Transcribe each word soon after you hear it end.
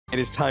It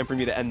is time for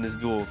me to end this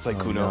duel,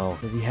 Sykkuno. Oh, no.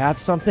 Does he have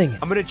something?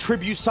 I'm gonna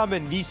tribute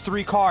summon these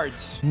 3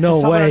 cards. No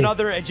to summon way.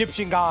 another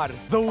Egyptian god,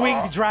 the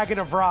Winged Dragon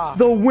of Ra.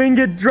 The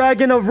Winged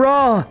Dragon of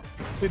Ra.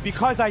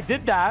 Because I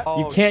did that,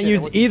 You can't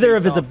use either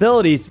of his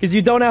abilities because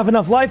you don't have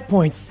enough life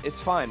points. It's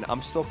fine.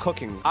 I'm still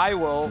cooking. I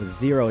will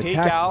 0 take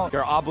attack. out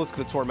your Obelisk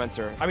the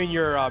Tormentor. I mean,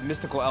 your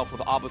mystical elf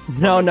with Obelisk the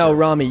No, Tormentor.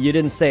 Rami, you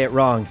didn't say it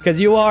wrong. Because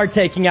you are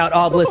taking out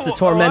Obelisk the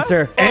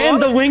Tormentor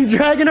and the Winged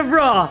Dragon of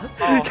Ra.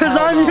 Because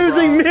I'm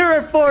using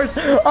Mirror Force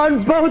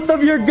on both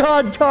of your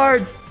god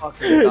cards.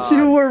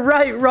 You were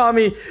right,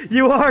 Rami.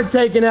 You are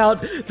taking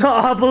out the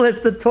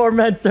Obelisk the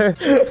Tormentor.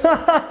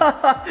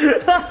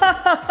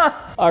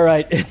 All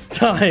right, it's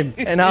time.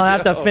 And I'll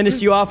have to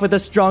finish you off with the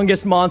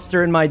strongest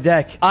monster in my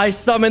deck. I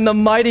summon the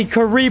mighty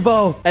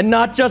Karibo. And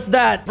not just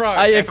that, Bro,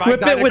 I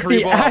equip it with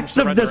the Axe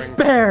of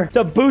Despair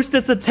to boost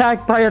its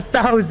attack by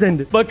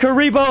 1,000. But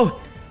Karibo,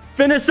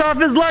 finish off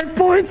his life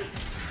points.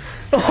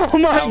 Oh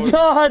my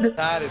god.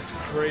 That is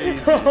crazy.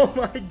 Oh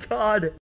my god.